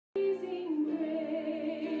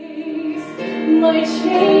My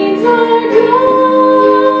chains are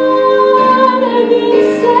gone, I've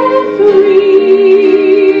been set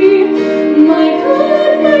free. My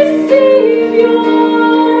good, my Savior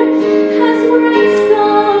has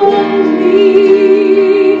ransomed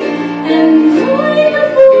me, and by the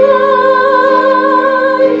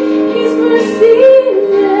blood His mercy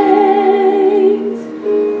lays.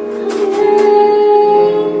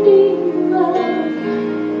 Unending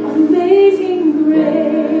love, amazing grace.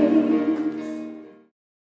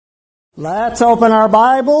 Let's open our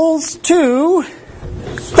Bibles to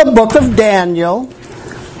the book of Daniel,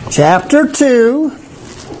 chapter 2,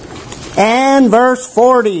 and verse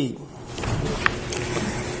 40.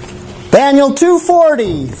 Daniel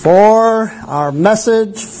 2:40 for our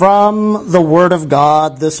message from the Word of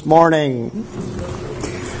God this morning.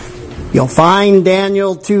 You'll find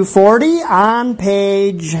Daniel 2:40 on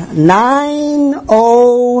page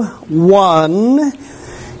 901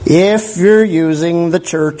 if you're using the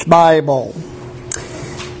church Bible.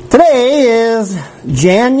 Today is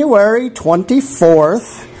January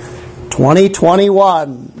 24th,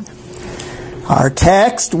 2021. Our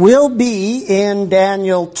text will be in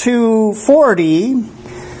Daniel 2:40,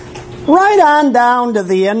 right on down to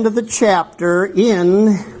the end of the chapter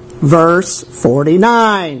in verse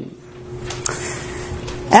 49.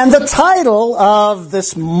 And the title of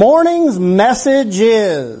this morning's message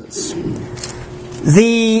is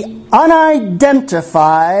The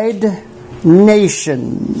Unidentified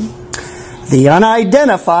Nation. The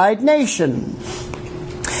Unidentified Nation.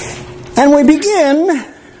 And we begin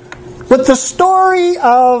with the story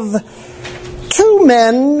of two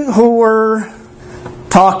men who were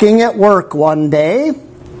talking at work one day.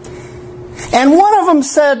 And one of them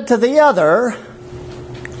said to the other,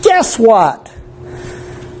 "Guess what?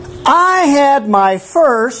 I had my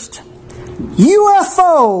first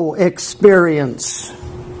UFO experience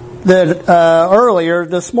earlier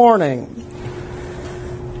this morning."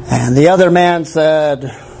 And the other man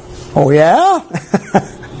said, "Oh yeah?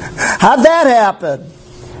 How'd that happen?"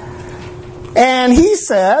 And he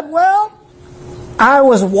said, "Well, I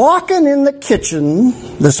was walking in the kitchen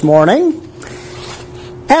this morning,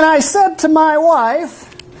 and I said to my wife,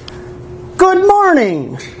 'Good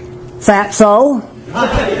morning, fatso.'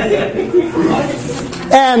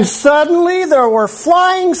 And suddenly there were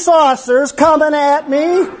flying saucers coming at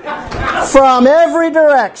me from every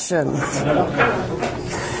direction."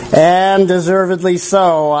 And deservedly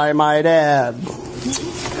so, I might add.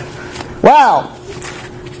 Well,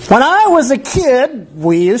 when I was a kid,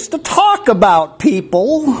 we used to talk about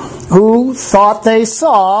people who thought they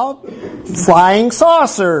saw flying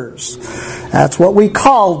saucers. That's what we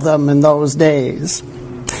called them in those days.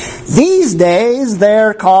 These days,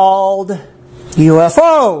 they're called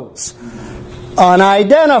UFOs,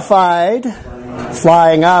 unidentified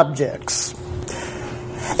flying objects.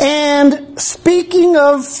 And speaking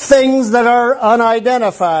of things that are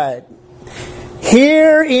unidentified,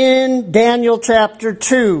 here in Daniel chapter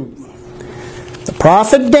 2, the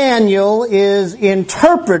prophet Daniel is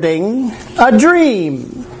interpreting a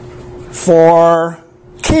dream for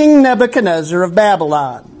King Nebuchadnezzar of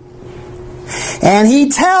Babylon. And he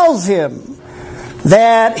tells him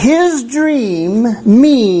that his dream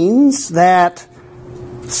means that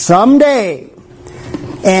someday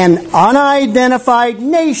an unidentified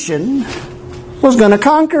nation was going to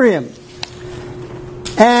conquer him.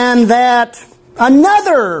 And that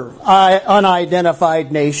another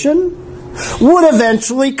unidentified nation would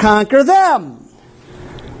eventually conquer them.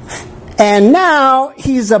 And now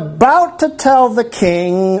he's about to tell the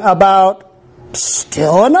king about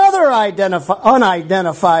still another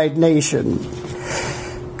unidentified nation.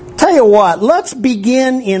 Tell you what, let's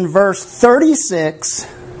begin in verse 36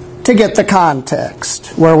 to get the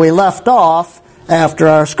context, where we left off after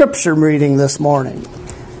our scripture reading this morning.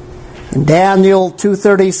 In Daniel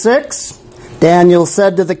 2:36, Daniel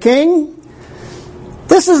said to the king,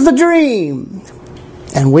 "This is the dream,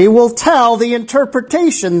 and we will tell the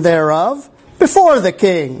interpretation thereof before the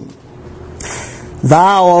king.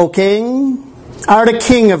 Thou, O king, art a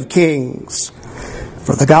king of kings,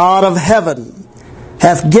 for the God of heaven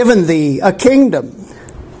hath given thee a kingdom,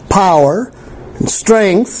 power, and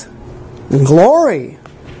strength, and glory.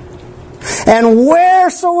 And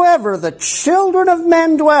wheresoever the children of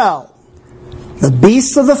men dwell, the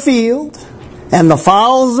beasts of the field, and the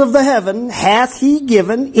fowls of the heaven hath he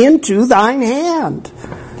given into thine hand,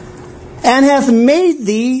 and hath made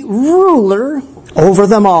thee ruler over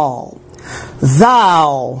them all.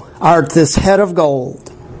 Thou art this head of gold.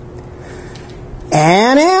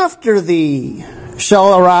 And after thee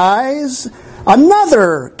shall arise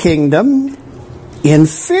another kingdom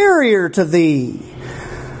inferior to thee,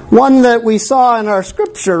 One that we saw in our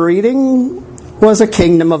scripture reading was a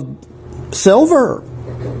kingdom of silver.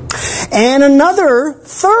 And another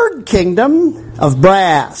third kingdom of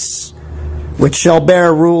brass, which shall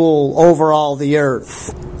bear rule over all the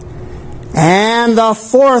earth. And the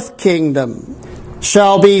fourth kingdom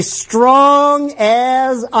shall be strong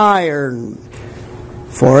as iron,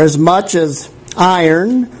 for as much as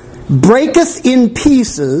iron breaketh in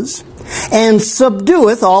pieces, and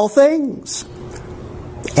subdueth all things.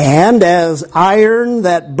 And as iron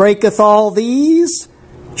that breaketh all these,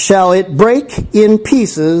 shall it break in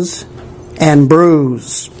pieces and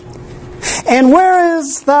bruise. And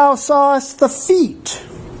whereas thou sawest the feet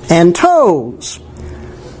and toes,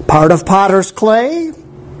 part of potter's clay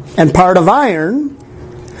and part of iron,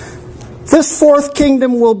 this fourth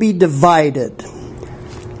kingdom will be divided.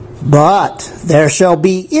 But there shall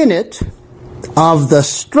be in it of the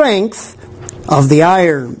strength of the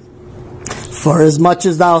iron. For as much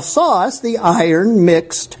as thou sawest the iron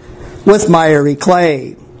mixed with miry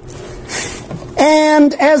clay.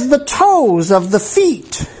 And as the toes of the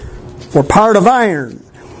feet were part of iron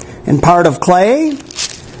and part of clay,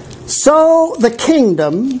 so the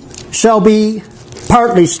kingdom shall be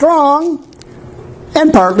partly strong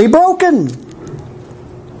and partly broken.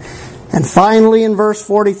 And finally in verse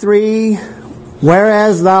 43,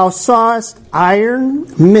 whereas thou sawest iron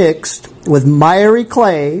mixed with miry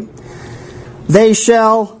clay, they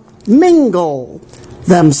shall mingle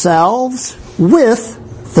themselves with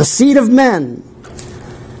the seed of men,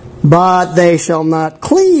 but they shall not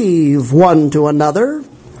cleave one to another,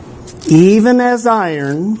 even as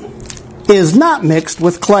iron is not mixed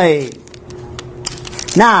with clay.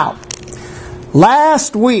 Now,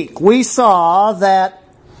 last week we saw that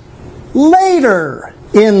later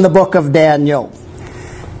in the book of Daniel,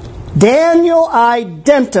 Daniel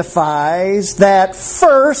identifies that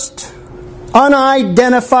first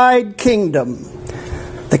unidentified kingdom,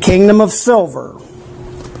 the kingdom of silver.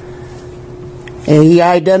 And he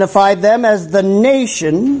identified them as the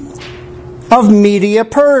nation of Media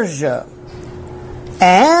Persia.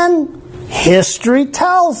 And history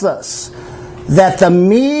tells us that the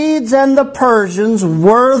Medes and the Persians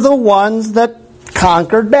were the ones that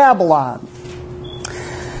conquered Babylon.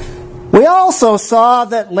 We also saw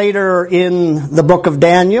that later in the book of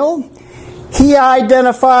Daniel, he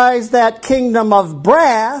identifies that kingdom of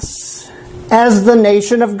brass as the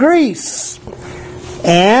nation of Greece.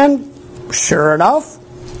 And sure enough,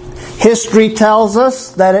 history tells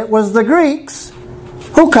us that it was the Greeks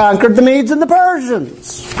who conquered the Medes and the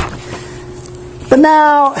Persians. But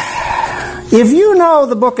now, if you know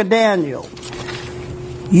the book of Daniel,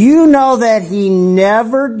 you know that he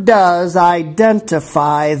never does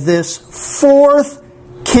identify this fourth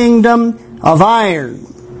kingdom of iron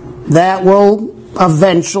that will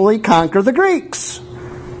eventually conquer the Greeks.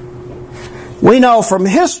 We know from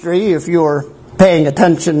history, if you're paying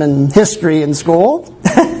attention in history in school,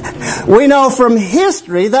 we know from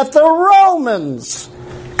history that the Romans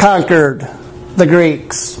conquered the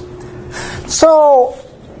Greeks. So,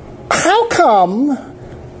 how come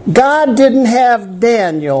God didn't have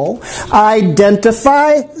Daniel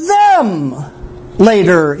identify them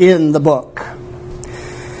later in the book?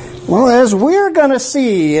 Well, as we're going to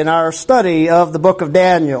see in our study of the book of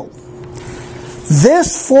Daniel,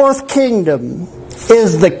 this fourth kingdom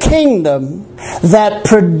is the kingdom that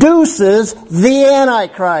produces the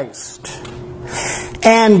Antichrist.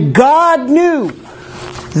 And God knew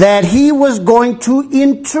that he was going to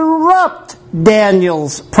interrupt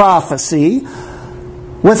Daniel's prophecy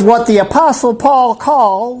with what the Apostle Paul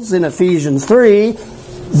calls in Ephesians 3,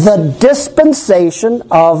 the dispensation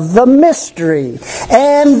of the mystery.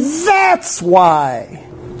 And that's why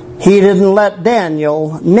he didn't let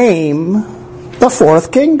Daniel name the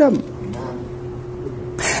fourth kingdom.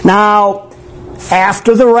 Now,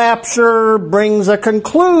 after the rapture brings a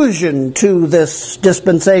conclusion to this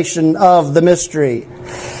dispensation of the mystery,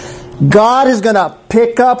 God is going to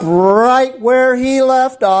pick up right where he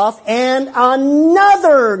left off, and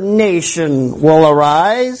another nation will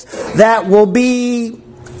arise that will be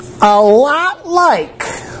a lot like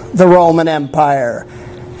the Roman Empire.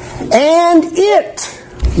 And it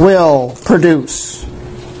will produce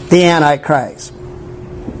the Antichrist.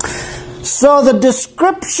 So the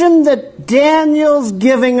description that Daniel's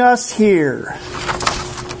giving us here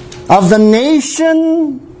of the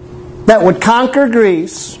nation that would conquer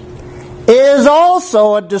Greece is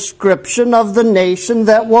also a description of the nation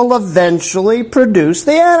that will eventually produce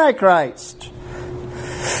the Antichrist.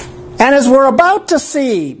 And as we're about to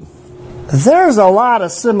see, there's a lot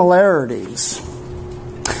of similarities.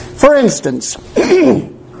 For instance, did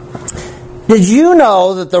Did you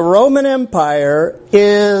know that the Roman Empire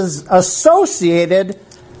is associated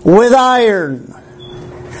with iron?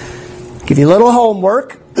 Give you a little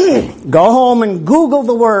homework. Go home and Google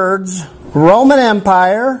the words Roman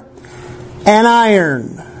Empire and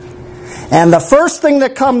iron. And the first thing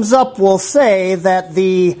that comes up will say that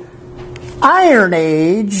the Iron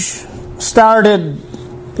Age started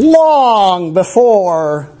long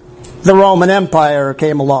before the Roman Empire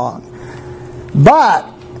came along. But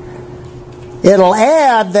it'll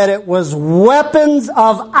add that it was weapons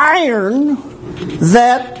of iron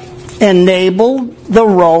that enabled the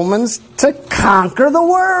Romans to conquer the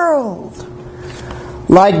world.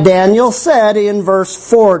 Like Daniel said in verse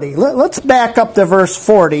 40. Let's back up to verse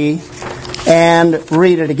 40 and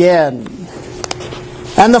read it again.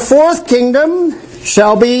 And the fourth kingdom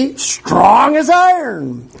shall be strong as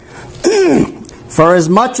iron. For as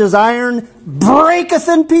much as iron breaketh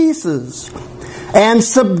in pieces, and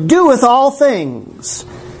subdueth all things.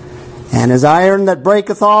 And as iron that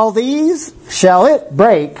breaketh all these, shall it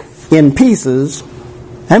break in pieces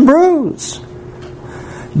and bruise.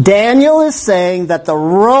 Daniel is saying that the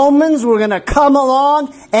Romans were going to come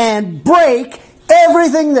along and break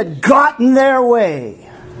everything that got in their way.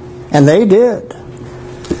 And they did.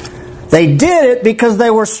 They did it because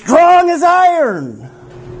they were strong as iron.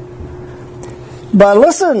 But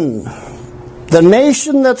listen, the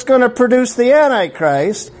nation that's going to produce the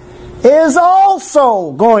Antichrist is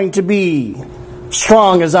also going to be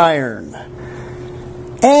strong as iron.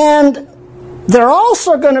 And they're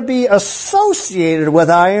also going to be associated with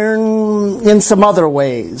iron in some other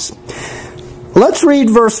ways. Let's read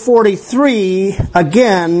verse 43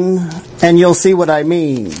 again, and you'll see what I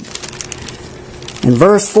mean. In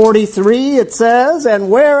verse 43 it says, And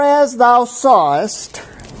whereas thou sawest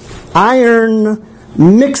iron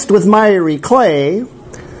mixed with miry clay,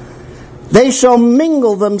 they shall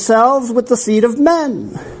mingle themselves with the seed of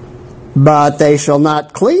men, but they shall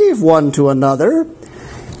not cleave one to another,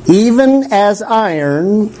 even as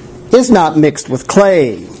iron is not mixed with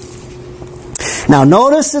clay. Now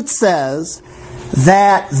notice it says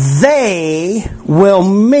that they will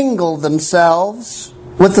mingle themselves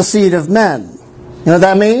with the seed of men. You know what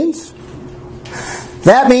that means?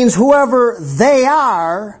 That means whoever they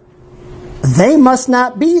are, they must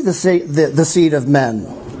not be the seed of men.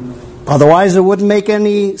 Otherwise, it wouldn't make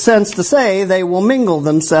any sense to say they will mingle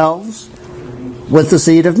themselves with the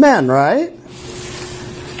seed of men, right?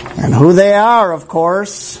 And who they are, of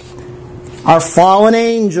course, are fallen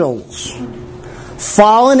angels.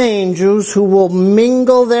 Fallen angels who will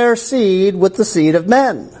mingle their seed with the seed of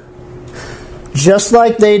men. Just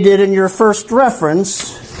like they did in your first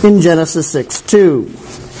reference in Genesis 6:2.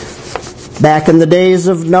 Back in the days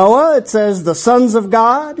of Noah, it says, The sons of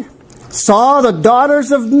God saw the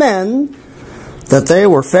daughters of men, that they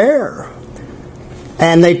were fair.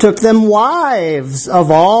 And they took them wives of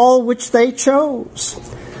all which they chose.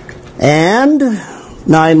 And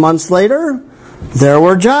 9 months later, there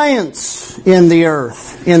were giants in the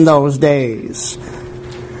earth in those days.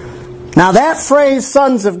 Now that phrase,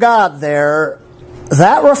 sons of God there,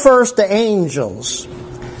 that refers to angels.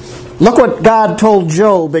 Look what God told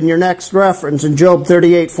Job in your next reference in Job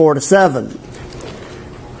 38:4-7.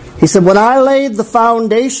 He said, When I laid the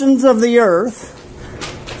foundations of the earth,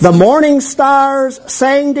 the morning stars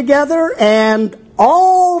sang together, and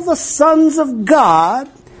all the sons of God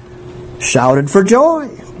shouted for joy.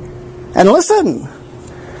 And listen,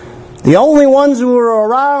 the only ones who were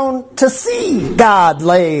around to see God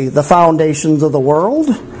lay the foundations of the world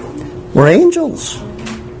were angels.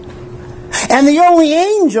 And the only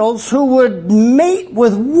angels who would mate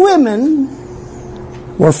with women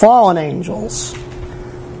were fallen angels.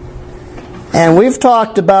 And we've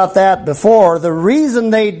talked about that before. The reason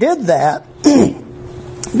they did that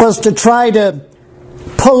was to try to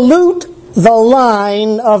pollute the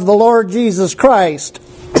line of the Lord Jesus Christ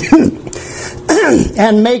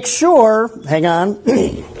and make sure, hang on,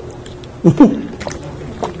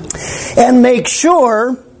 and make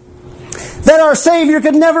sure that our Savior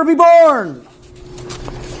could never be born.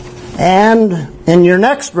 And in your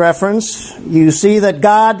next reference, you see that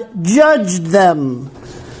God judged them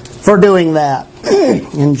for doing that.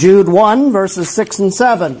 In Jude 1, verses 6 and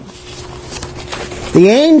 7. The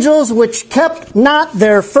angels which kept not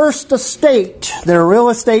their first estate, their real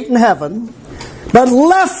estate in heaven, but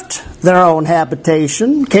left their own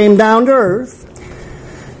habitation, came down to earth,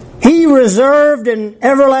 He reserved in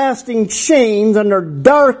everlasting chains under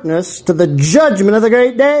darkness to the judgment of the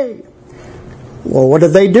great day. Well, what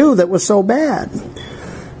did they do that was so bad?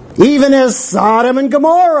 Even as Sodom and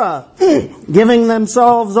Gomorrah, giving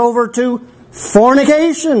themselves over to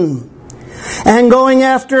fornication and going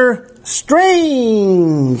after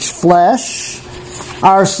strange flesh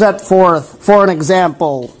are set forth, for an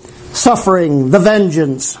example, suffering the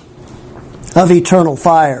vengeance of eternal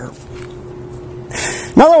fire.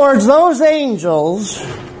 In other words, those angels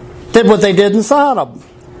did what they did in Sodom.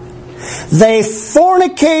 They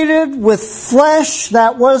fornicated with flesh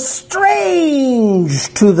that was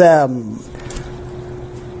strange to them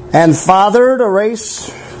and fathered a race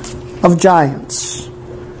of giants.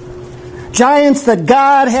 Giants that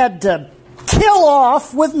God had to kill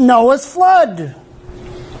off with Noah's flood.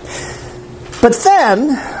 But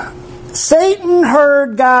then, Satan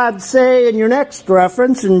heard God say in your next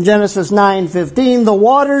reference, in Genesis 9:15, the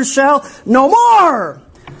waters shall no more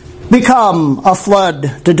become a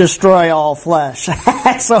flood to destroy all flesh.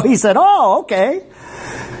 So he said, oh, okay.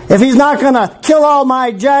 If he's not going to kill all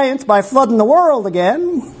my giants by flooding the world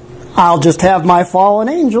again, I'll just have my fallen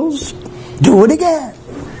angels do it again.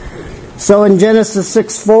 So in Genesis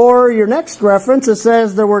 6:4, your next reference, it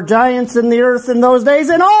says there were giants in the earth in those days,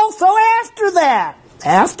 and also after that,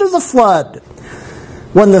 after the flood,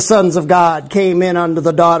 when the sons of God came in unto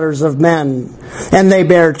the daughters of men, and they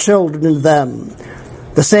bare children to them.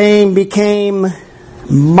 The same became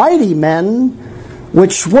mighty men,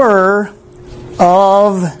 which were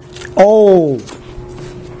of old.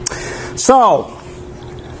 So,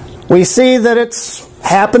 we see that it's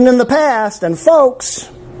happened in the past, and folks,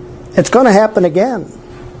 it's going to happen again.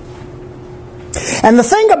 And the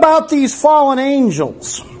thing about these fallen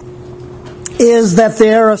angels is that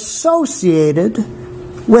they're associated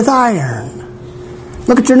with iron.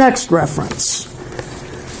 Look at your next reference.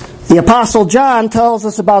 The Apostle John tells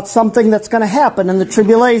us about something that's going to happen in the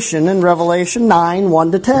tribulation in Revelation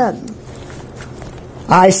 9:1-10.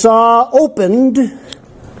 I saw opened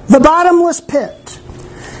the bottomless pit,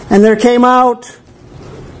 and there came out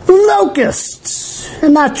locusts,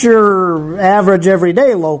 and not your average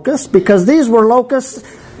everyday locusts, because these were locusts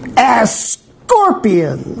as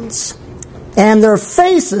scorpions, and their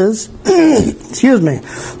faces, excuse me,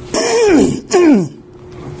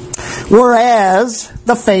 were as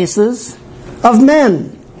the faces of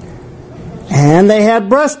men. And they had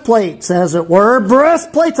breastplates, as it were.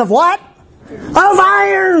 Breastplates of what? Of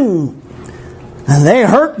iron. And they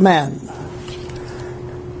hurt men.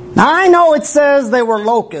 Now I know it says they were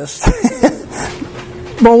locusts.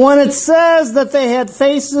 But when it says that they had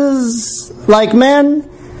faces like men,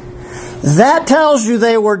 that tells you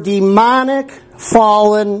they were demonic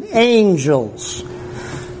fallen angels.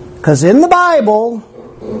 Because in the Bible,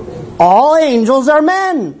 all angels are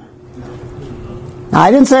men. Now,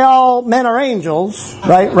 I didn't say all men are angels,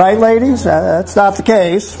 right, ladies? That's not the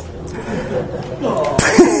case.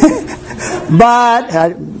 But I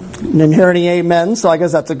didn't hear any amen, so I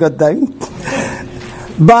guess that's a good thing.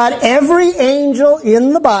 But every angel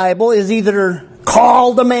in the Bible is either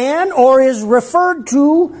called a man or is referred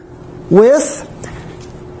to with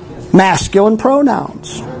masculine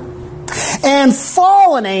pronouns. And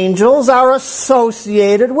fallen angels are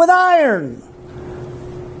associated with iron.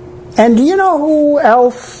 And do you know who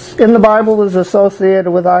else in the Bible is associated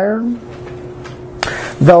with iron?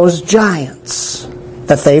 Those giants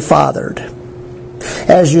that they fathered.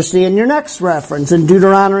 As you see in your next reference in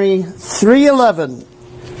Deuteronomy 3:11,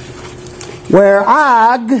 where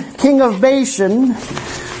Og, king of Bashan,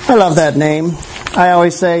 I love that name. I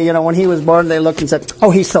always say, when he was born, they looked and said,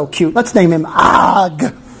 oh, he's so cute. Let's name him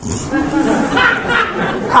Og.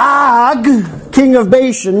 Og, king of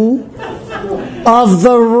Bashan, of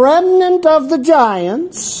the remnant of the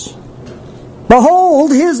giants,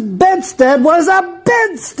 behold, his bedstead was a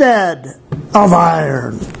bedstead of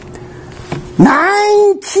iron.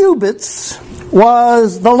 9 cubits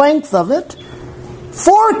was the length of it,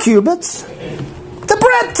 4 cubits the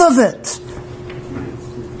breadth of it.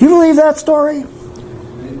 Do you believe that story?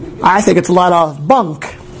 I think it's a lot of bunk.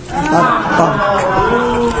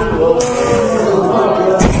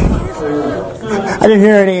 I didn't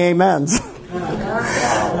hear any amens.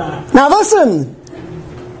 Now listen,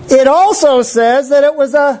 it also says that it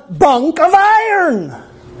was a bunk of iron.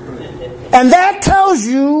 And that tells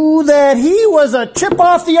you that he was a chip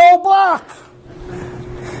off the old block.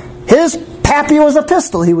 His pappy was a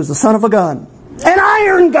pistol. He was the son of a gun. An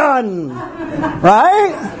iron gun.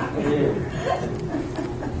 Right?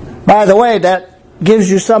 By the way, that gives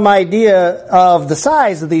you some idea of the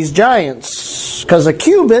size of these giants. Because a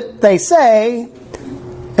cubit, they say,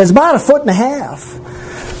 is about 1.5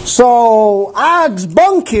 feet. So Og's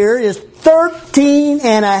bunk here is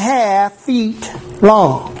 13.5 feet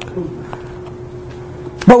long.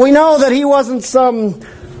 But we know that he wasn't some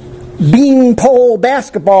beanpole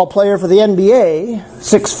basketball player for the NBA,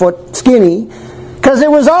 6 foot skinny, because it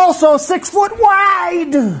was also 6 foot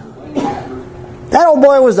wide. That old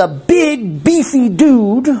boy was a big, beefy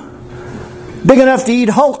dude, big enough to eat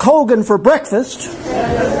Hulk Hogan for breakfast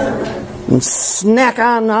and snack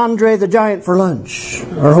on Andre the Giant for lunch,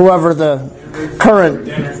 or whoever the current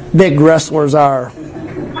big wrestlers are.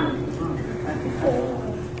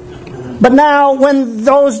 But now, when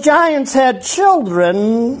those giants had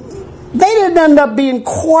children, they didn't end up being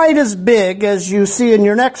quite as big as you see in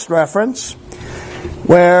your next reference,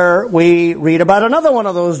 where we read about another one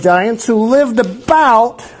of those giants who lived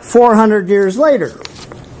about 400 years later.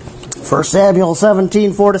 1 Samuel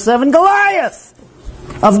 17, 4-7, Goliath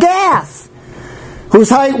of Gath, whose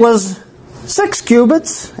height was 6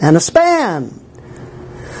 cubits and a span.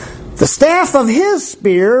 The staff of his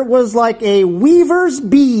spear was like a weaver's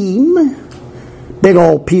beam, big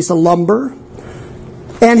old piece of lumber,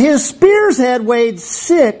 and his spear's head weighed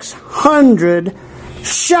 600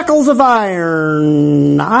 shekels of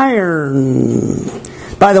iron.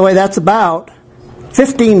 By the way, that's about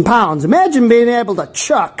 15 pounds. Imagine being able to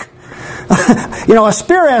chuck. A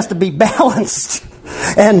spear has to be balanced.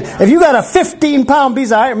 And if you got a 15-pound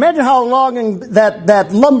piece of iron, imagine how long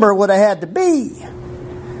that lumber would have had to be.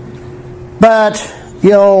 But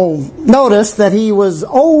you'll notice that he was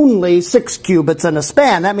only 6 cubits in a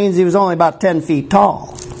span. That means he was only about 10 feet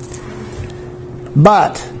tall.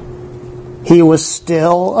 But he was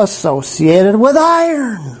still associated with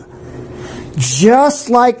iron. Just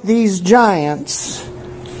like these giants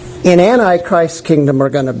in Antichrist's kingdom are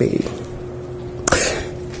going to be.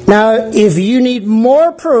 Now, if you need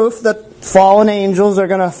more proof that fallen angels are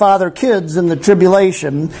going to father kids in the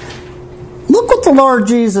tribulation, look what the Lord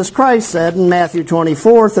Jesus Christ said in Matthew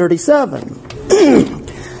 24:37.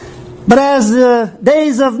 But as the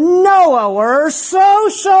days of Noah were, so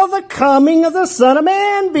shall the coming of the Son of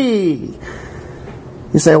Man be.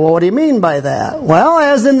 You say, well, what do you mean by that? Well,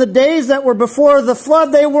 as in the days that were before the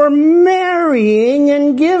flood, they were marrying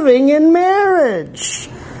and giving in marriage,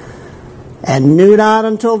 and knew not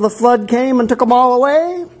until the flood came and took them all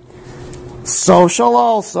away. So shall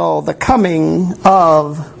also the coming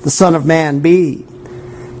of the Son of Man be.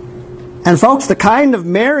 And folks, the kind of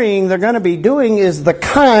marrying they're going to be doing is the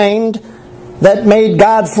kind that made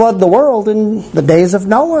God flood the world in the days of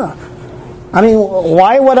Noah. I mean,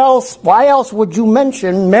 why else would you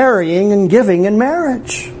mention marrying and giving in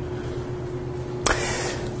marriage?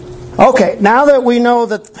 Okay, now that we know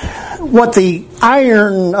that what the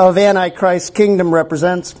iron of Antichrist's kingdom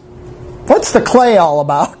represents, what's the clay all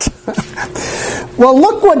about? Well,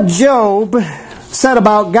 look what Job said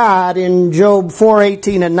about God in Job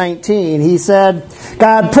 4:18 and 19. He said,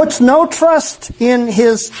 God puts no trust in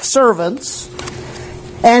his servants,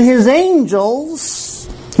 and his angels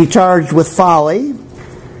he charged with folly.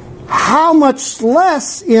 How much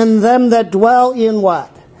less in them that dwell in what?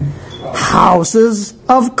 Houses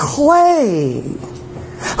of clay,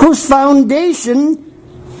 whose foundation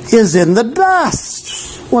is in the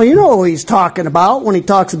dust. Well, you know who he's talking about when he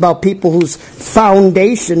talks about people whose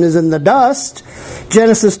foundation is in the dust.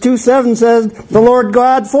 Genesis 2:7 says, the Lord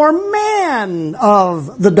God formed man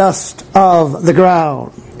of the dust of the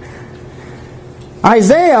ground.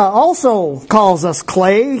 Isaiah also calls us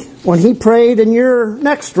clay when he prayed in your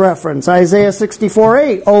next reference, Isaiah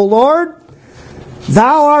 64:8. O Lord,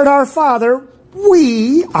 thou art our Father,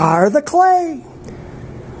 we are the clay.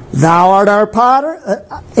 Thou art our potter,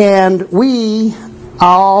 and we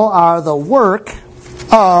all are the work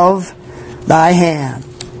of thy hand.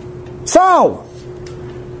 So,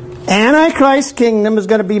 Antichrist's kingdom is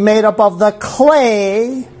going to be made up of the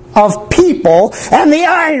clay of people and the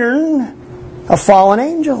iron of fallen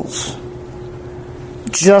angels.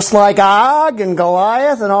 Just like Og and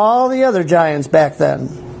Goliath and all the other giants back then.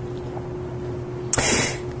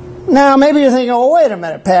 Now, maybe you're thinking, oh, wait a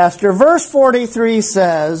minute, Pastor. Verse 43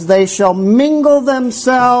 says, they shall mingle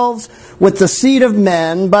themselves with the seed of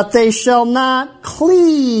men, but they shall not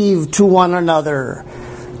cleave to one another,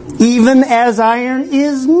 even as iron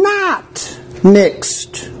is not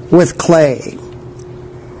mixed with clay.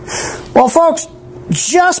 Well, folks,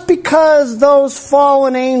 just because those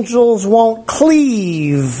fallen angels won't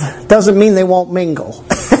cleave doesn't mean they won't mingle.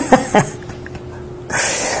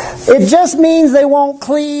 It just means they won't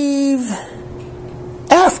cleave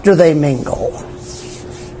after they mingle.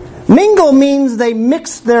 Mingle means they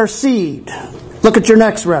mix their seed. Look at your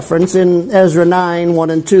next reference in Ezra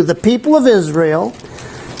 9:1-2. The people of Israel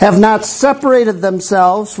have not separated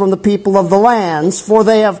themselves from the people of the lands, for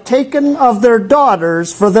they have taken of their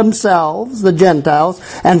daughters for themselves, the Gentiles,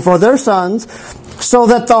 and for their sons, so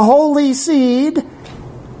that the holy seed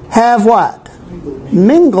have what?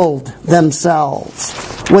 Mingled themselves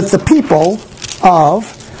with the people of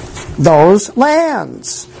those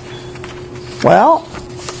lands. Well,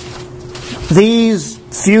 these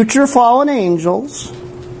future fallen angels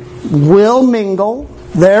will mingle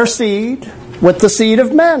their seed with the seed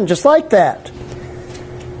of men, just like that.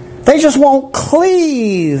 They just won't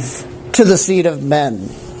cleave to the seed of men.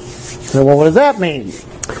 So, well, what does that mean?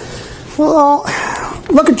 Well,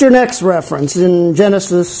 look at your next reference in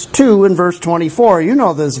Genesis 2 and verse 24. You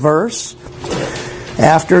know this verse.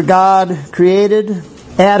 After God created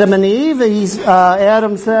Adam and Eve,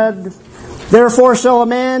 Adam said, "Therefore shall a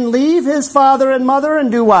man leave his father and mother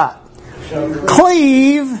and do what?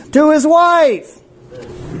 Cleave to his wife."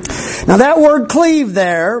 Now that word cleave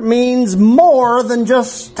there means more than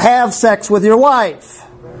just have sex with your wife.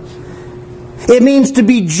 It means to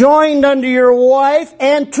be joined unto your wife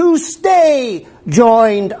and to stay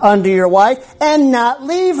joined unto your wife and not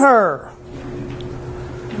leave her.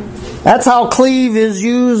 That's how cleave is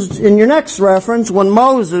used in your next reference when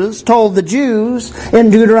Moses told the Jews in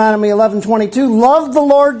Deuteronomy 11:22, "Love the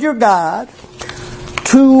Lord your God,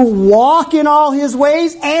 to walk in all his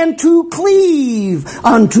ways and to cleave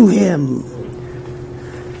unto him."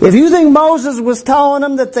 If you think Moses was telling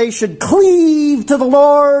them that they should cleave to the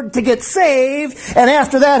Lord to get saved, and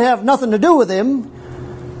after that have nothing to do with him,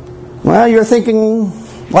 well, you're thinking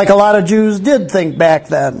like a lot of Jews did think back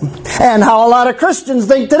then, and how a lot of Christians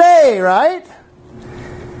think today, right?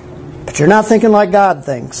 But you're not thinking like God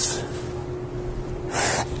thinks.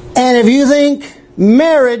 And if you think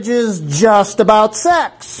marriage is just about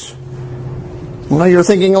sex, well, you're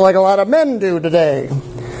thinking like a lot of men do today.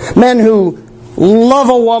 Men who love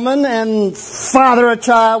a woman and father a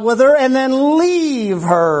child with her and then leave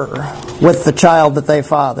her with the child that they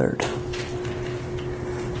fathered.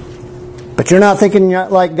 But you're not thinking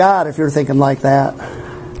like God if you're thinking like that.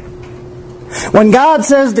 When God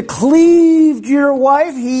says to cleave to your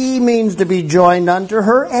wife, He means to be joined unto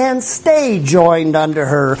her and stay joined unto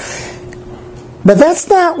her. But that's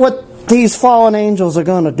not what these fallen angels are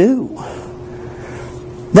going to do.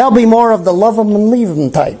 They'll be more of the love them and leave them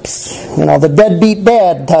types. You know, the deadbeat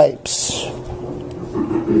dad types.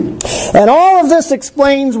 And all of this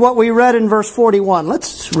explains what we read in verse 41.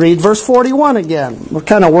 Let's read verse 41 again. We're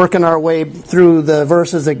kind of working our way through the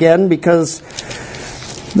verses again because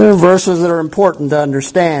they're verses that are important to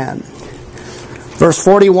understand. Verse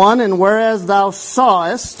 41, "And whereas thou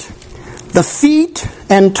sawest the feet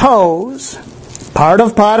and toes, part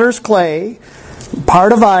of potter's clay,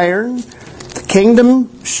 part of iron, the kingdom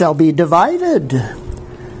shall be divided.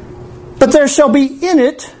 But there shall be in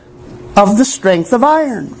it of the strength of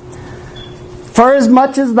iron. For as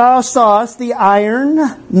much as thou sawest the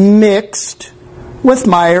iron mixed with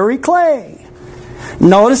miry clay."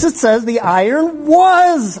 Notice it says the iron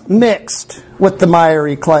was mixed with the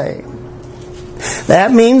miry clay.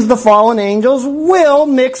 That means the fallen angels will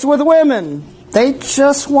mix with women. They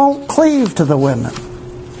just won't cleave to the women.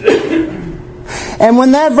 And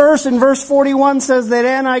when that verse in verse 41 says that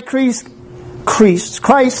Antichrist,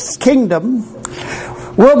 Christ's kingdom,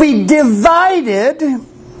 will be divided,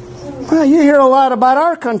 well, you hear a lot about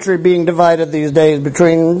our country being divided these days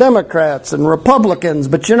between Democrats and Republicans.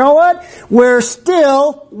 But you know what? We're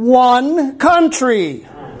still one country.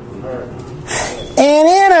 And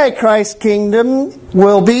Antichrist's kingdom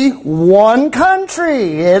will be one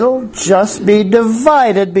country. It'll just be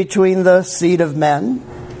divided between the seed of men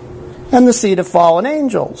and the seed of fallen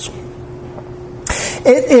angels.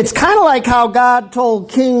 It's kind of like how God told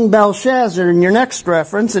King Belshazzar in your next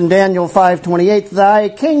reference in Daniel 5:28, "Thy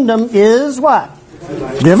kingdom is" what?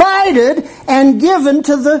 Divided and given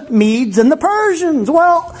to the Medes and the Persians.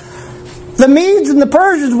 Well, the Medes and the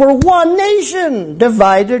Persians were one nation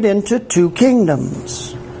divided into two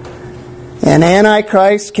kingdoms. And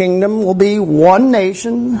Antichrist's kingdom will be one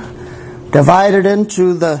nation divided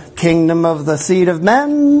into the kingdom of the seed of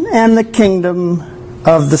men and the kingdom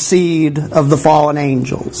of the seed of the fallen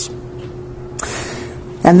angels.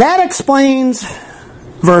 And that explains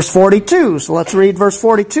verse 42. So let's read verse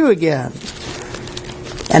 42 again.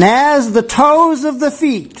 "And as the toes of the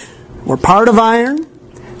feet were part of iron,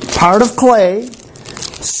 part of clay,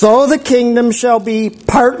 so the kingdom shall be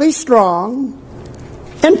partly strong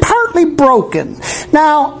and partly broken."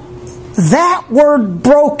 Now, that word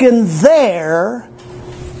broken there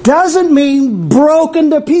doesn't mean broken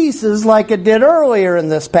to pieces like it did earlier in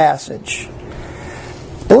this passage.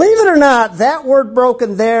 Believe it or not, that word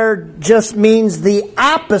broken there just means the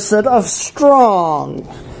opposite of strong.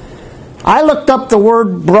 I looked up the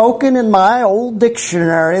word broken in my old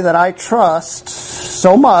dictionary that I trust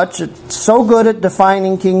so much. It's so good at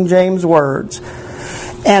defining King James words.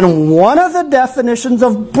 And one of the definitions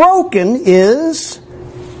of broken is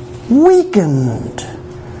weakened.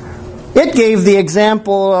 It gave the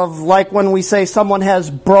example of like when we say someone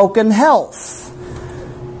has broken health.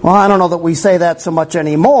 Well, I don't know that we say that so much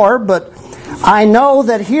anymore, but I know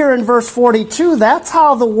that here in verse 42, that's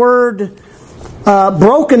how the word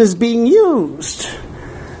broken is being used.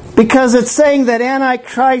 Because it's saying that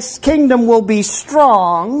Antichrist's kingdom will be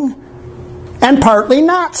strong and partly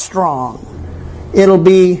not strong. It'll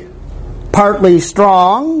be partly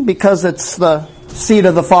strong because it's the seed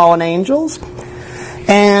of the fallen angels,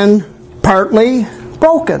 and partly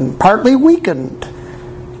broken, partly weakened,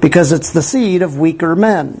 because it's the seed of weaker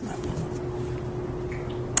men.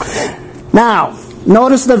 Now,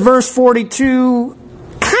 notice that verse 42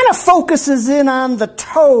 kind of focuses in on the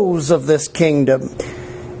toes of this kingdom.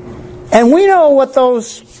 And we know what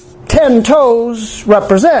those 10 toes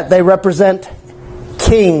represent. They represent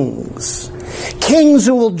kings. Kings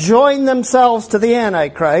who will join themselves to the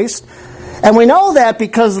Antichrist. And we know that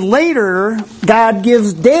because later God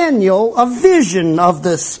gives Daniel a vision of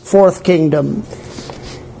this fourth kingdom.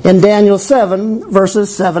 In Daniel 7,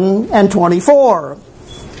 verses 7 and 24.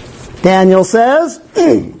 Daniel says,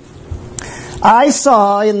 I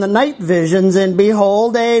saw in the night visions, and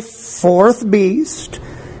behold, a fourth beast,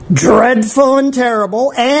 dreadful and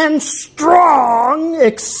terrible, and strong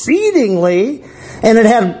exceedingly. And it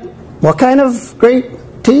had what kind of great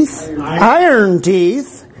teeth? Iron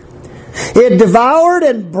teeth. It devoured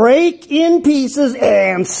and brake in pieces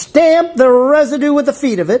and stamped the residue with the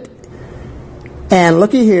feet of it. And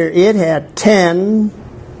looky here, it had 10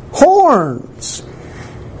 horns.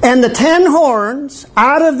 And the 10 horns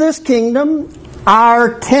out of this kingdom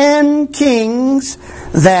are 10 kings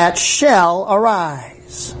that shall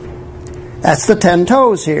arise. That's the 10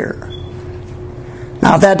 toes here.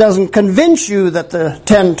 Now, if that doesn't convince you that the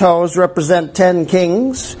 10 toes represent 10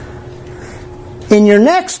 kings, in your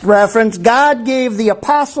next reference, God gave the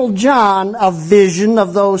Apostle John a vision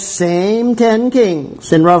of those same 10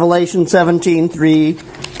 kings in Revelation 17, 3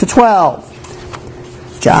 to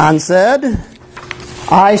 12. John said,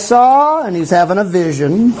 I saw, and he's having a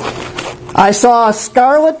vision, I saw a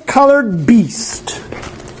scarlet-colored beast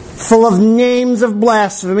full of names of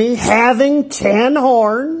blasphemy, having 10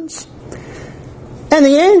 horns. And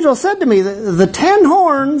the angel said to me, the 10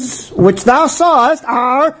 horns which thou sawest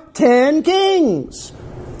are 10 kings,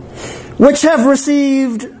 which have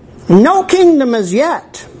received no kingdom as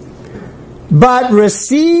yet, but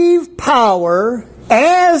receive power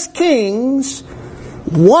as kings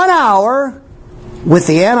 1 hour with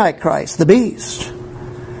the Antichrist, the beast.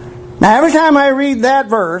 Now, every time I read that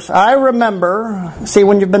verse, I remember, see,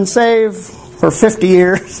 when you've been saved for 50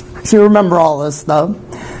 years, you remember all this stuff.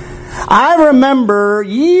 I remember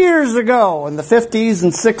years ago in the 50s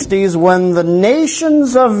and 60s when the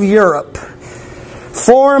nations of Europe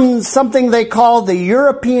formed something they called the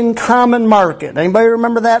European Common Market. Anybody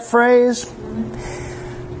remember that phrase?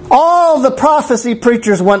 All the prophecy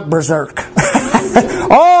preachers went berserk.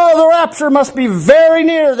 Oh, the rapture must be very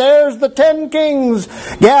near. There's the 10 kings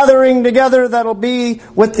gathering together that'll be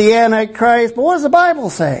with the Antichrist. But what does the Bible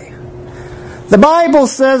say? The Bible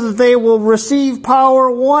says that they will receive power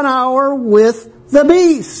 1 hour with the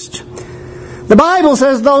beast. The Bible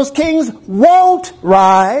says those kings won't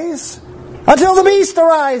rise until the beast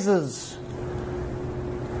arises.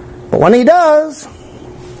 But when he does,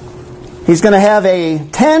 he's going to have a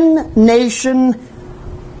 10-nation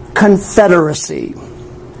confederacy.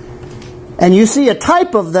 And you see a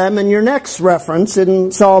type of them in your next reference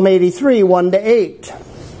in Psalm 83, 1 to 8.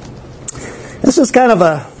 This is kind of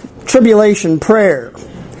a tribulation prayer.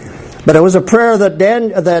 But it was a prayer that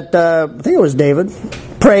I think it was David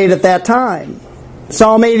prayed at that time.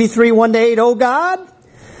 Psalm 83, 1 to 8, O God,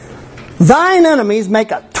 thine enemies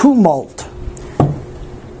make a tumult,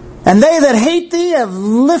 and they that hate thee have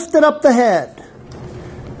lifted up the head.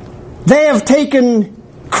 They have taken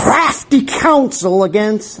crafty counsel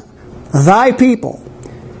against thy people,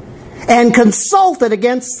 and consulted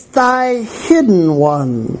against thy hidden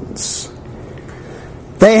ones.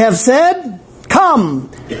 They have said,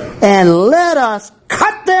 come, and let us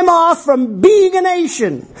cut them off from being a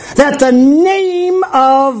nation, that the name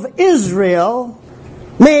of Israel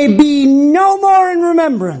may be no more in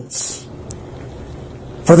remembrance.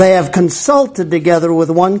 For they have consulted together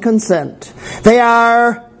with one consent. They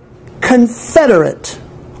are confederate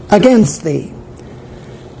against thee.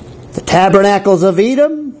 The tabernacles of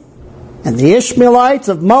Edom, and the Ishmaelites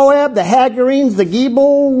of Moab, the Hagarenes, the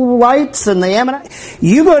Gebalites, and the Ammonites.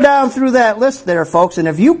 You go down through that list there, folks, and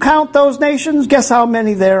if you count those nations, guess how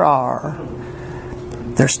many there are?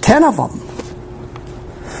 There's 10 of them.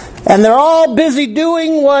 And they're all busy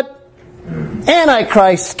doing what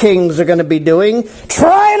Antichrist kings are going to be doing,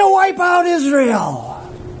 trying to wipe out Israel.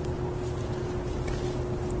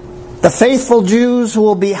 The faithful Jews who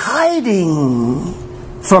will be hiding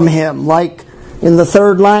from him, like in the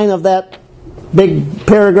third line of that big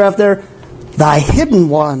paragraph there, thy hidden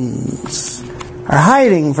ones are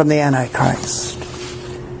hiding from the Antichrist.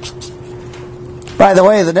 By the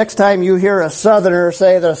way, the next time you hear a Southerner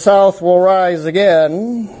say the South will rise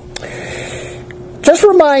again, just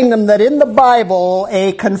remind them that in the Bible,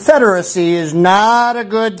 a confederacy is not a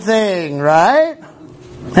good thing, right?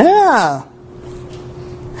 Yeah.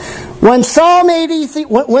 When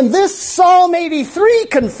this Psalm 83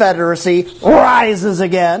 confederacy rises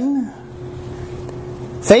again,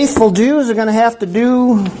 faithful Jews are going to have to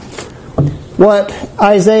do what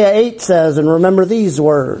Isaiah 8 says, and remember these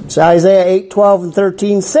words. Isaiah 8, 12 and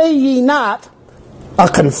 13, say ye not a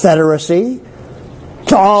confederacy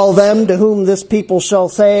to all them to whom this people shall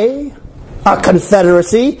say, a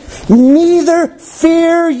confederacy, neither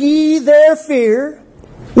fear ye their fear,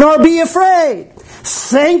 nor be afraid.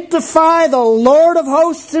 Sanctify the Lord of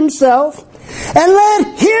hosts himself, and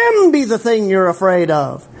let him be the thing you're afraid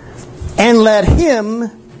of, and let him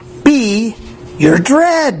be your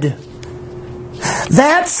dread.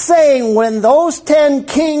 That's saying when those 10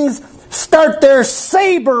 kings start their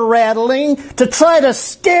saber rattling to try to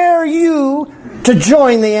scare you to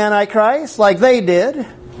join the Antichrist like they did,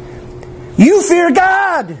 you fear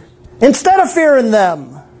God instead of fearing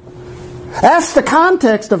them. That's the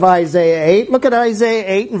context of Isaiah 8. Look at Isaiah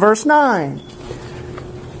 8 and verse 9.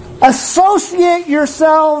 Associate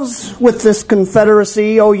yourselves with this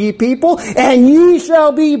confederacy, O ye people, and ye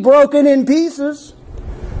shall be broken in pieces.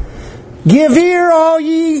 Give ear, all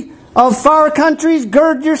ye of far countries,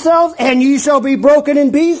 gird yourselves, and ye shall be broken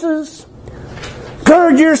in pieces.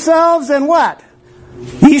 Gird yourselves, and what?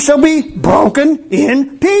 Ye shall be broken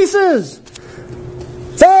in pieces.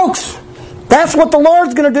 Folks, that's what the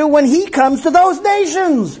Lord's going to do when He comes to those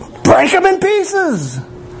nations. Break them in pieces.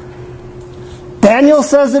 Daniel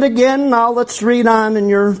says it again. Now let's read on in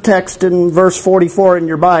your text in verse 44 in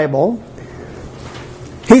your Bible.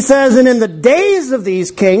 He says, and in the days of these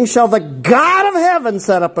kings shall the God of heaven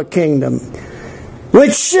set up a kingdom,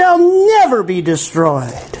 which shall never be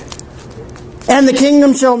destroyed. And the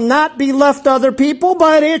kingdom shall not be left to other people,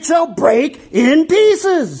 but it shall break in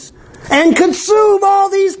pieces and consume all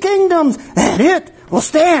these kingdoms, and it will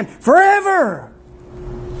stand forever.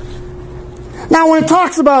 Now, when it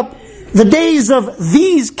talks about the days of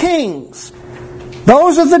these kings,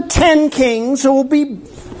 those are the 10 kings who will be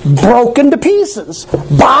broken to pieces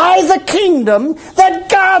by the kingdom that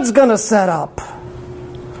God's going to set up.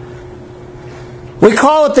 We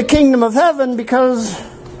call it the kingdom of heaven because,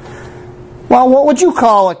 well, what would you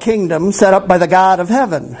call a kingdom set up by the God of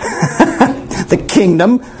heaven? The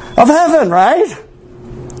kingdom of heaven, right?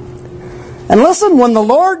 And listen, when the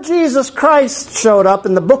Lord Jesus Christ showed up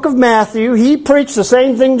in the book of Matthew, He preached the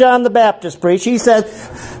same thing John the Baptist preached. He said,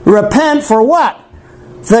 repent for what?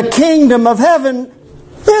 The kingdom of heaven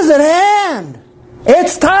is at hand.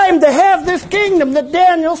 It's time to have this kingdom that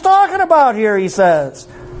Daniel's talking about here, he says.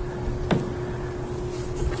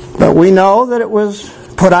 But we know that it was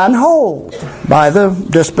put on hold by the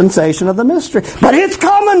dispensation of the mystery. But it's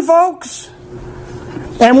coming, folks.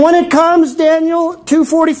 And when it comes, Daniel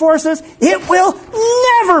 2:44 says, it will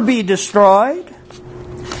never be destroyed.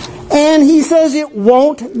 And he says it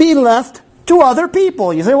won't be left to other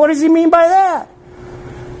people. You say, what does he mean by that?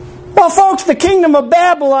 Well, folks, the kingdom of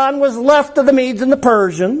Babylon was left to the Medes and the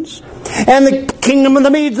Persians. And the kingdom of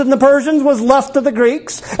the Medes and the Persians was left to the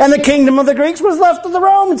Greeks. And the kingdom of the Greeks was left to the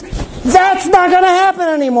Romans. That's not going to happen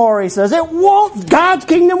anymore, he says. It won't. God's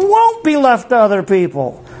kingdom won't be left to other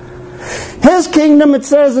people. His kingdom, it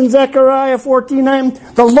says in Zechariah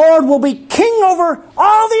 14:9, the Lord will be king over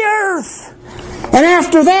all the earth. And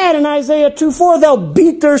after that, in Isaiah 2:4, they'll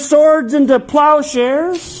beat their swords into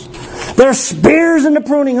plowshares, their spears into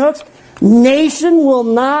pruning hooks. Nation will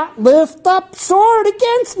not lift up sword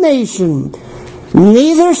against nation.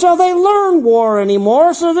 Neither shall they learn war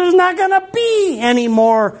anymore, so there's not going to be any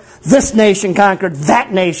more this nation conquered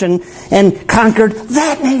that nation and conquered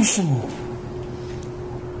that nation.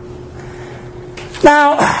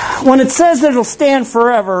 Now, when it says that it'll stand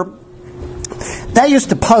forever, that used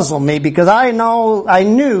to puzzle me because I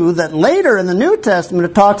knew that later in the New Testament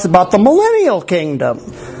it talks about the millennial kingdom.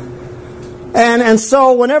 And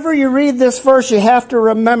so whenever you read this verse, you have to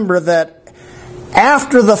remember that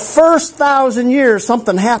after the first 1,000 years,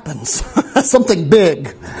 something happens. Something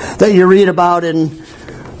big that you read about in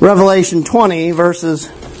Revelation 20, verses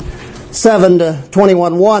 7 to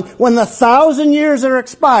 21:1. When the 1,000 years are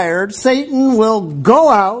expired, Satan will go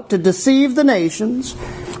out to deceive the nations,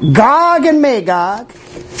 Gog and Magog,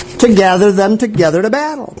 to gather them together to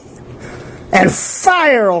battle. and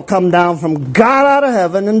fire will come down from God out of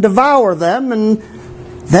heaven and devour them. And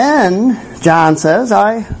then, John says,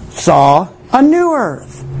 I saw a new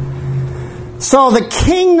earth. So the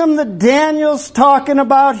kingdom that Daniel's talking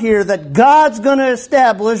about here, that God's going to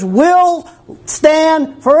establish, will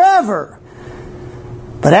stand forever.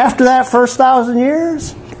 But after that first 1,000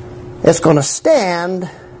 years, it's going to stand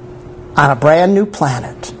on a brand new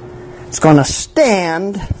planet. It's going to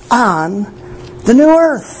stand on the new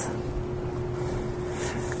earth.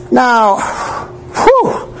 Now,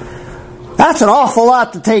 that's an awful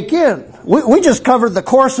lot to take in. We just covered the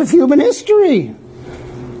course of human history.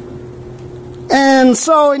 And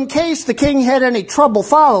so in case the king had any trouble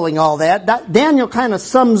following all that, Daniel kind of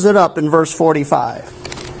sums it up in verse 45.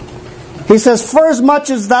 He says, "Forasmuch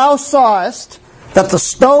as thou sawest that the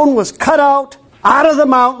stone was cut out of the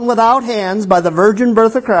mountain without hands by the virgin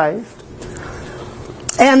birth of Christ,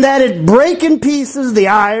 and that it brake in pieces the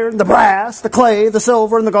iron, the brass, the clay, the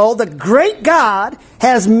silver, and the gold, the great God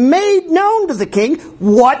has made known to the king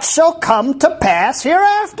what shall come to pass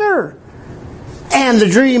hereafter. And the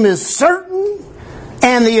dream is certain,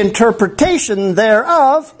 and the interpretation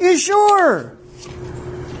thereof is sure."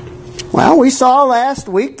 Well, we saw last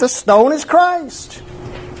week the stone is Christ.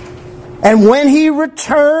 And when he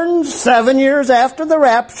returns 7 years after the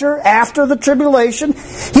rapture, after the tribulation,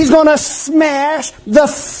 he's going to smash the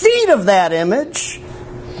feet of that image,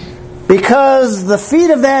 because the feet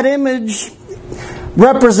of that image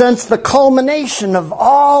represents the culmination of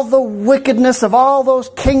all the wickedness of all those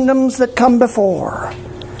kingdoms that come before.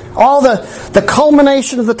 All the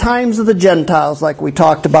culmination of the times of the Gentiles, like we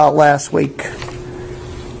talked about last week.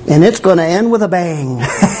 And it's going to end with a bang.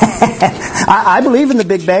 I believe in the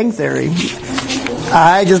Big Bang Theory.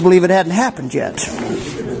 I just believe it hadn't happened yet.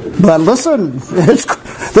 But listen, it's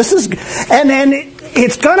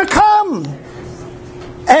going to come.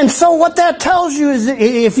 And so what that tells you is,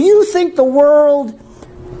 if you think the world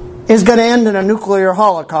is going to end in a nuclear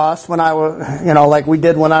holocaust, when I was, like we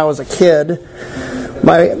did when I was a kid,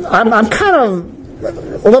 I'm kind of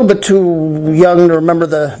a little bit too young to remember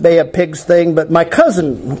the Bay of Pigs thing, but my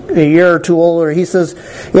cousin, a year or two older, he says,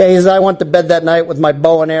 I went to bed that night with my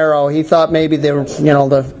bow and arrow. He thought maybe they were,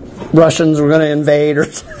 the Russians were going to invade or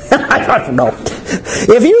something. I don't know.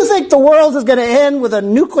 If you think the world is going to end with a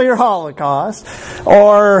nuclear holocaust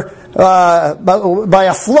or by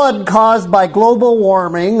a flood caused by global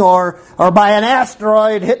warming or by an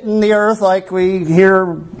asteroid hitting the earth like we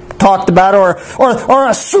hear talked about, or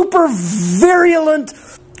a super virulent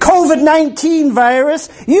COVID-19 virus,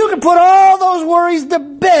 you can put all those worries to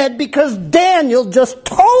bed, because Daniel just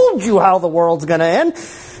told you how the world's going to end.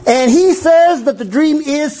 And he says that the dream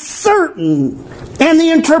is certain and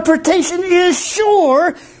the interpretation is sure,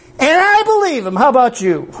 and I believe him. How about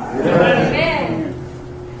you? Amen.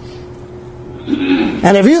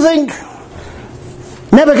 And if you think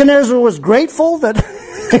Nebuchadnezzar was grateful that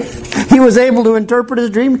he was able to interpret his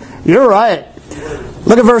dream, you're right.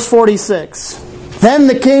 Look at verse 46. "Then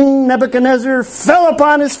the king Nebuchadnezzar fell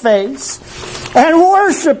upon his face and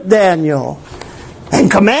worshipped Daniel, and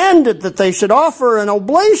commanded that they should offer an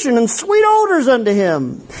oblation and sweet odors unto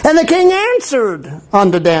him. And the king answered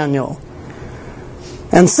unto Daniel,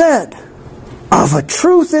 and said, Of a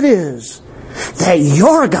truth it is, that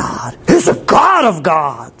your God is a God of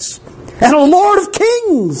gods, and a Lord of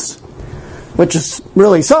kings," which is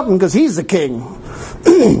really something, because he's the king,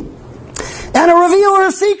 "and a revealer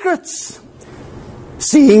of secrets,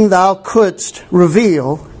 seeing thou couldst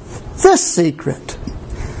reveal this secret."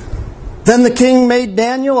 Then the king made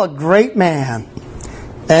Daniel a great man,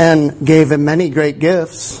 and gave him many great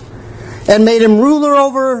gifts, and made him ruler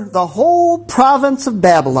over the whole province of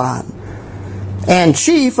Babylon, and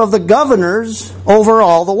chief of the governors over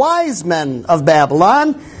all the wise men of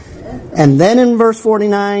Babylon. And then in verse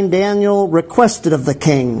 49, Daniel requested of the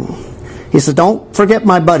king. He said, "Don't forget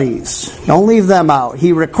my buddies. Don't leave them out."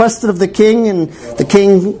 He requested of the king, and the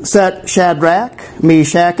king set Shadrach,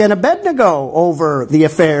 Meshach, and Abednego over the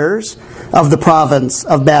affairs of the province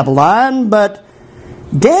of Babylon. But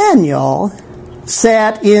Daniel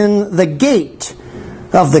sat in the gate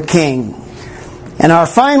of the king. And our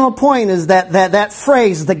final point is that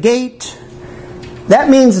phrase, the gate, that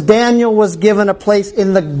means Daniel was given a place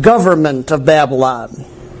in the government of Babylon.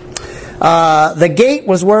 The gate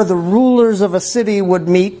was where the rulers of a city would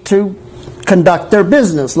meet to conduct their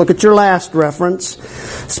business. Look at your last reference.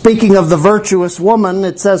 Speaking of the virtuous woman,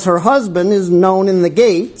 it says her husband is known in the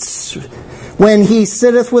gates when he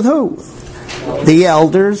sitteth with who? The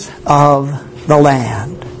elders of the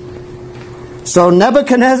land. So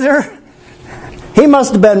Nebuchadnezzar, he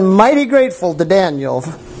must have been mighty grateful to Daniel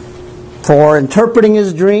for interpreting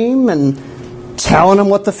his dream and telling him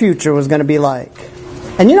what the future was going to be like.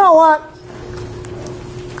 And you know what?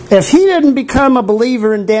 If he didn't become a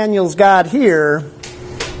believer in Daniel's God here,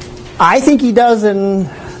 I think he does in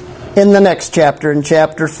the next chapter, in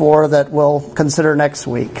chapter 4, that we'll consider next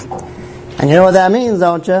week. And you know what that means,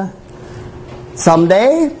 don't you?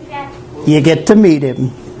 Someday, you get to meet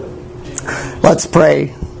him. Let's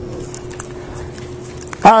pray.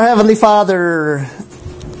 Our Heavenly Father,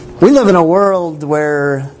 we live in a world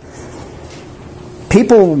where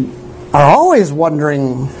people are always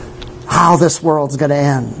wondering how this world's going to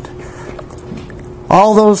end.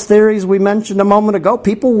 All those theories we mentioned a moment ago,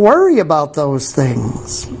 people worry about those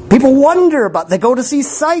things. People wonder about, they go to see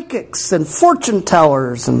psychics and fortune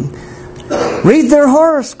tellers and read their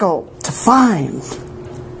horoscope to find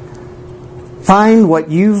what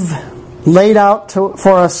you've laid out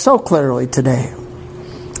for us so clearly today.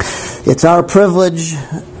 It's our privilege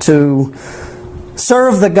to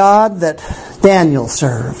serve the God that Daniel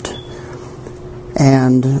served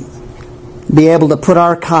and be able to put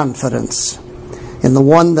our confidence in the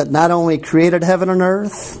one that not only created heaven and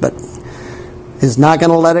earth, but is not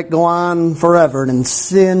going to let it go on forever in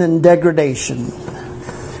sin and degradation.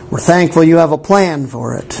 We're thankful you have a plan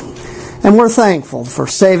for it. And we're thankful for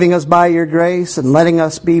saving us by your grace and letting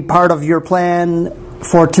us be part of your plan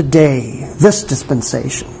for today, this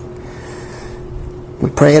dispensation.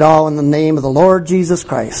 We pray it all in the name of the Lord Jesus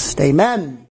Christ. Amen.